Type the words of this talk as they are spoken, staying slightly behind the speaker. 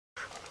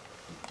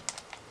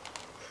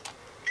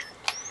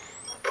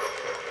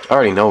I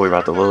already know we're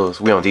about to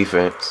lose. We on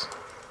defense.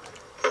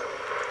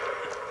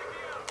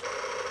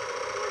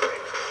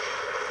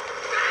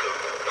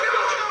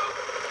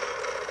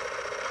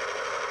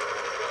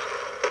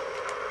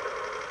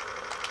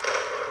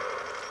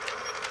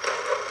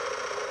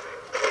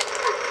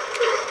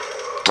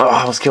 Oh,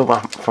 I was killed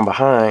from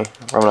behind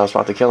right when I was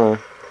about to kill him.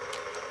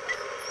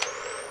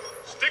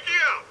 Sticky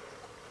out.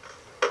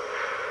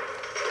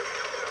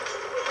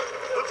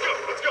 Let's go.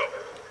 Let's go.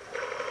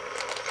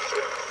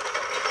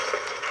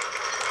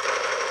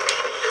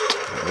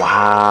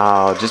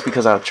 Wow, just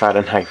because I tried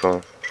to knife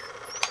him.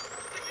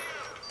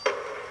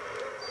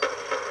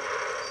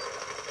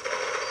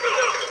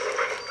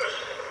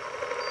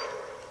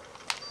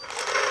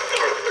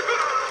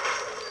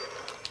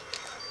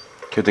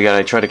 Cause they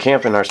gotta try to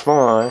camp in our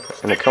spawn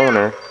in the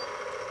corner.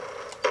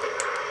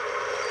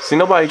 See,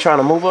 nobody trying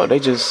to move up. They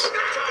just.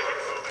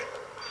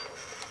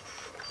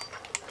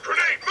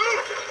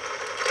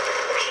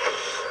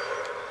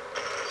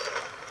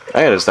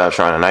 I gotta stop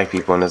trying to knife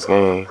people in this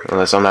game.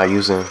 Unless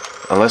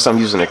I'm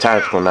using a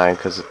tactical knife,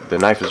 because the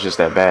knife is just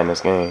that bad in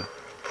this game.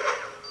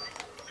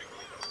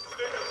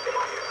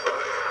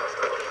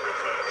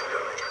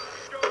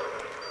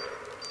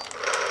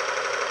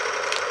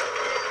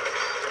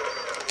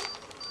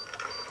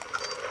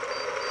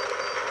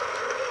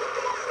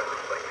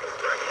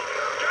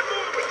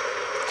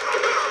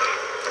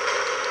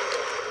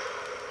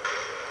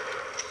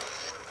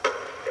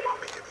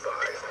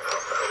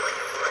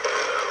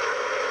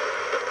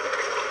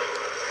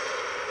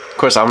 Of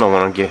course, I'm the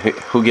one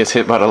who gets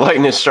hit by the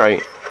lightning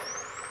strike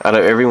out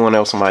of everyone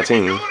else on my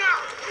team.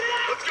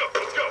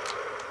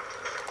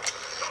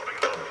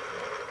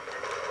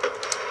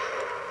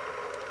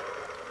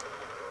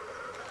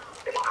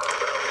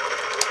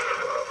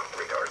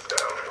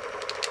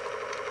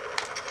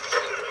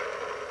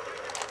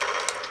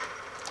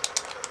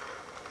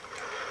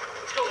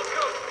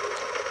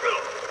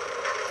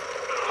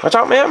 Watch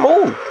out, man!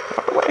 Move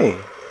out the way.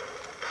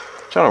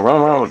 Trying to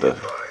run around with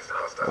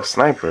the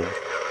sniper.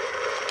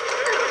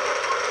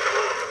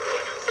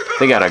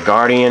 They got a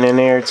guardian in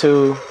there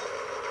too.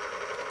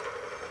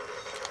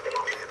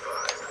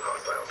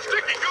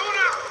 Sticky, going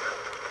out.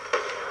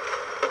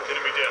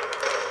 Enemy down.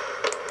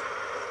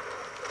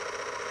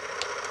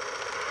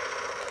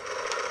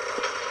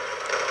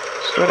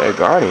 Sure, that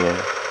guardian.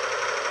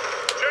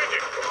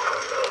 Changing.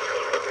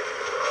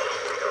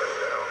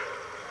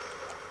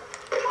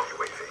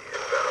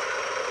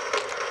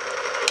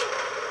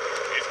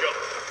 He's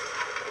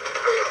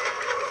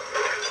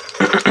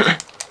gone.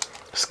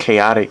 It's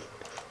chaotic.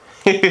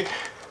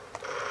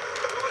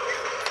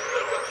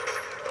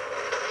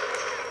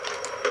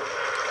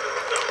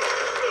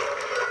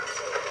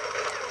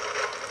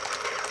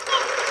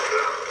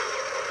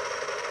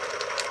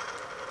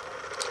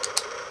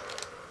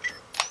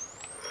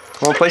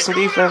 Come on, play some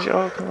defense,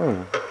 y'all. Come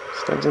on.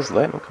 Instead of just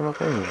letting them come up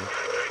in here.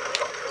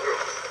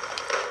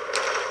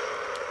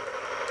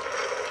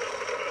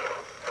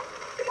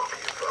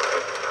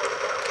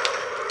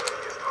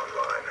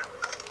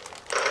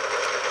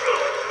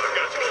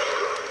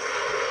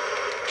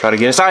 Try to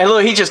get inside.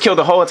 Look, he just killed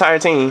the whole entire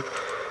team.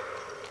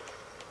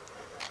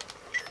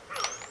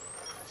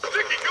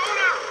 Sticky, going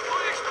out.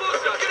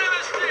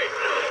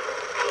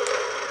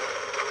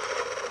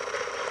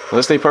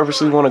 Unless they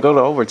purposely want to go to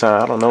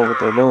overtime. I don't know what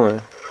they're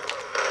doing.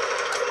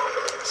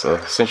 So,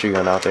 sentry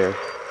gun out there.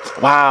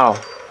 Wow.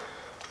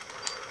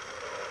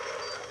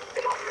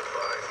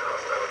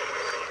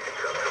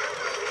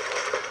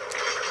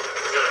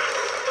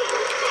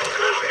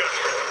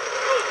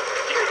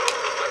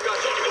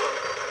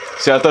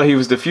 See, I thought he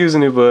was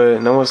defusing it,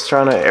 but no one's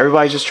trying to.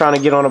 Everybody's just trying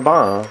to get on a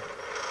bomb.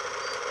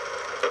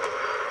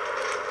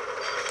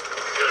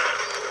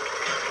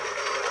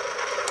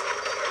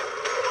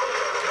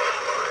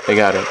 They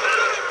got it.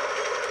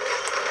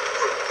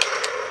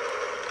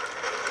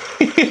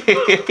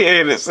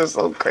 This is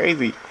so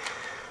crazy.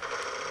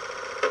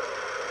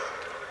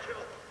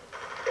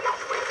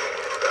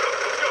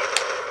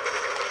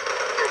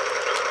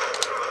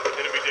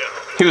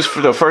 He was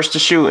the first to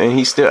shoot, and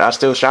I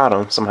still shot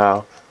him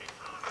somehow.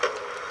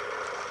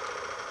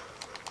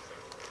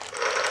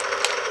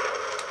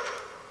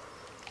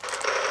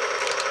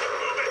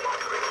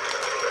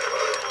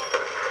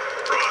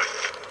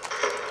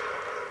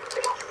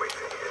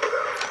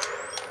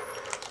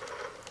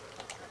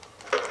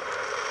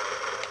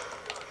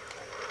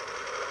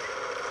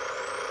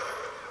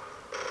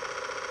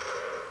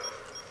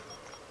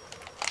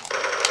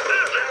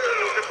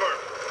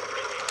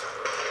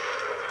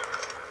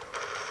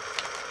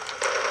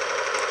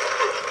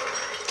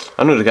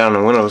 I knew the guy on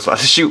the window was about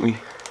to shoot me.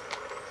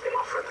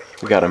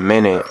 We got a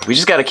minute. We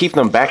just got to keep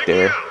them back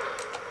there.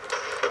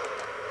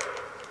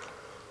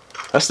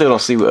 I still don't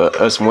see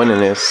us winning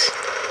this.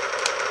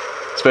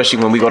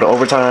 Especially when we go to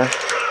overtime.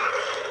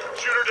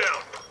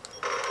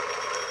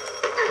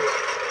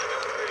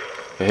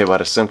 Get hit by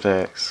the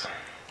Syntax.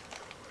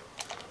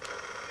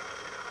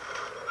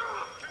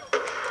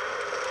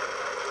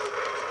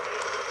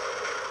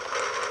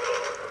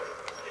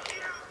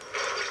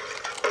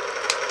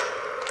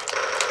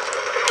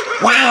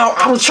 Wow,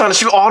 I was trying to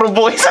shoot all the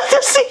boys. I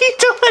didn't see you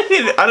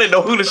doing it. I didn't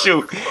know who to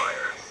shoot.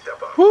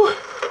 Whew.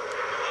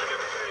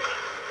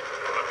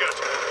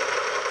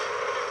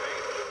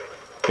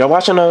 Y'all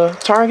watching a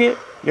target?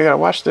 You gotta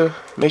watch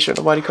make sure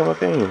nobody come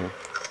up in here.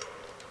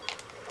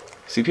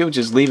 See, people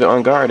just leave it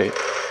unguarded.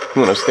 He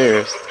went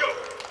upstairs.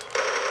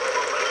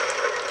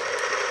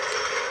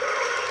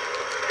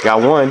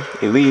 Got one,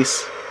 at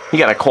least. He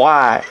got a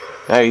quad.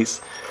 Nice.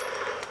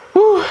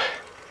 Whew.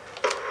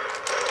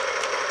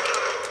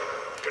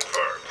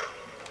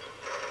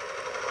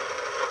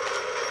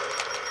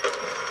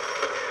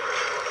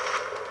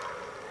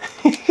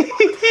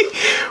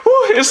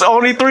 Whew, it's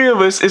only 3 of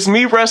us. It's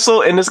me,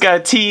 Wrestle, and this guy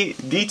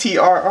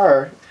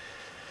DTRR.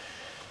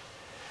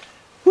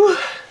 Whew.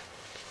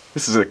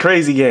 This is a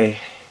crazy game.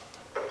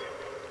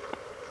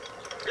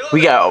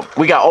 We got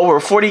over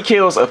 40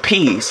 kills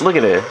apiece. Look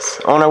at this.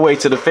 On our way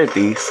to the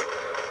 50s.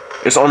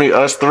 It's only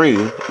us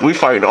 3. We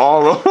fighting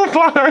all of them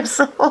by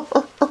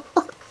ourselves.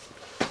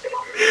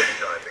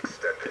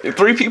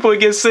 3 people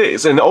against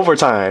 6 in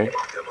overtime.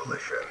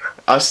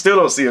 I still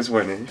don't see us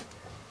winning.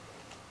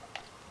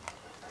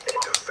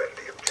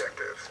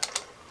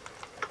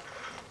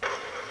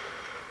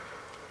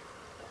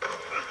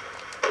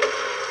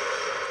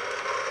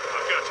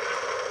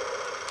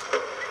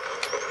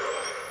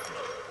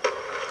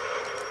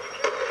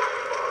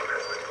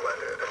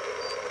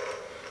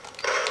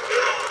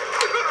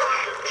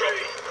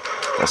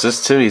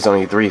 This titty's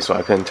only 3, so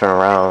I couldn't turn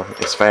around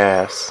as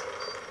fast.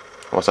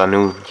 Once I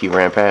knew he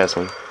ran past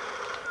me.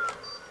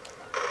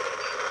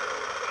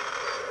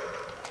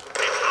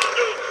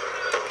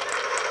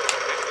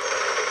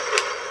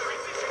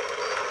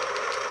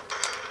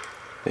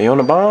 They on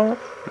the bomb?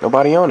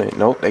 Nobody on it.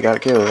 Nope, they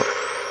got killed.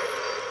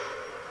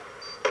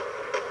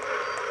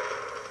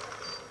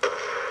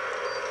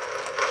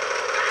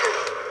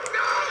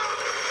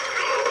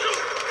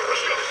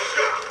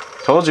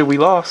 Told you we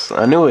lost.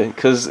 I knew it,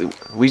 cause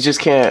we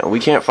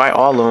can't fight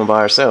all of them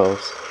by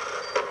ourselves.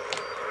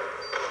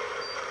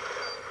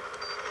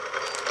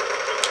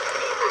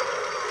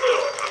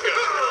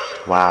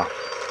 Wow.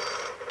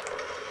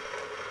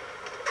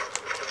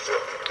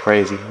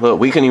 Crazy. Look,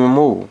 we couldn't even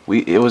move.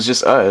 It was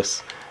just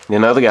us. And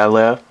then the other guy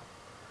left.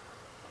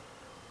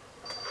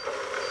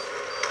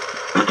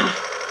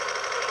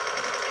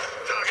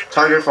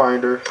 Target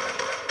finder.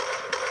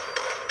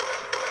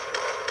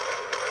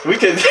 We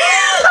could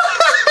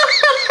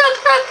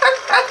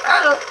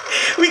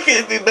we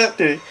can't do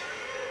nothing.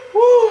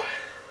 Woo.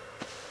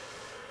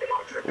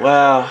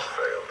 Wow.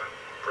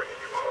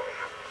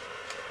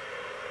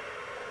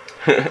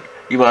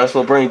 You might as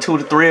well bring 2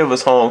 to 3 of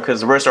us home,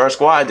 because the rest of our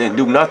squad didn't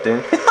do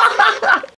nothing.